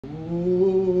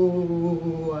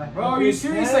Are you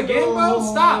serious again, bro?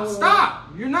 Stop.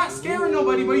 You're not scaring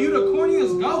nobody, bro. You the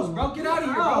corniest ghost, bro. Get out of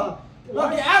here, bro. Bro,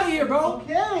 get out of here, bro.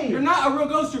 Okay. You're not a real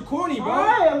ghost. You're corny, bro.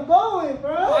 Alright, I'm going,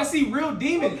 bro. I see real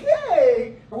demons.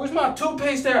 Okay. Where's my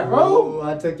toothpaste at, bro? Oh,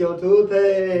 I took your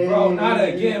toothpaste. Bro, not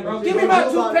again, bro. Give me my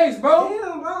toothpaste, bro.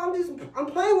 Damn, bro. I'm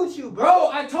playing with you, bro.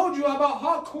 Bro, I told you about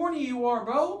how corny you are,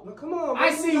 bro. But come on, bro.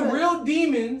 I see real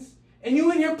demons, and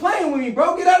you in here playing with me,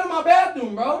 bro. Get out of my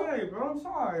bathroom, bro. Hey, bro. I'm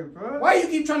sorry, bro. Why you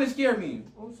keep trying to scare me?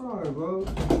 I'm sorry, bro.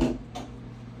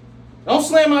 Don't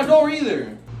slam my door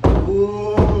either.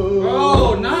 Ooh.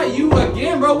 Bro, not you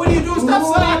again, bro. What are you doing?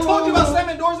 Stop slamming. I told you about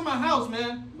slamming doors in my house,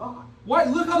 man. What?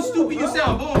 Look how stupid you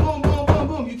sound. Boom, boom, boom, boom,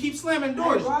 boom. You keep slamming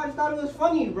doors. Hey, bro, I just thought it was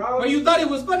funny, bro. But you thought it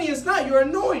was funny. It's not. You're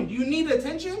annoying. Do you need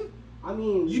attention? I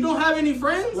mean... You don't have any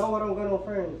friends? No, I don't got no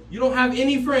friends. You don't have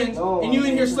any friends, no, and you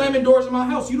in here slamming doors in my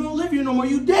house. You don't live here no more.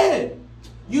 You dead.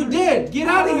 You dead. Get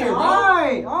out of here, bro.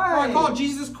 Alright. I call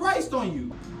Jesus Christ on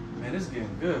you. Man, this is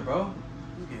getting good, bro.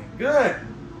 This is getting good.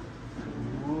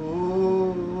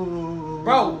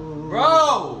 Bro,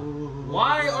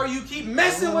 why are you keep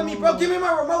messing with me, bro? Give me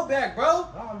my remote back, bro.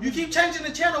 You keep changing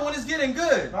the channel when it's getting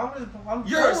good.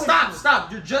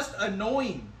 Stop. You're just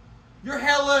annoying. You're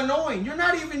hella annoying. You're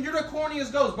the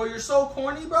corniest ghost, bro. You're so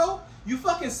corny, bro. You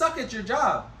fucking suck at your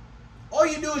job. All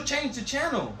you do is change the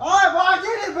channel. Alright, bro, I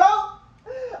get it,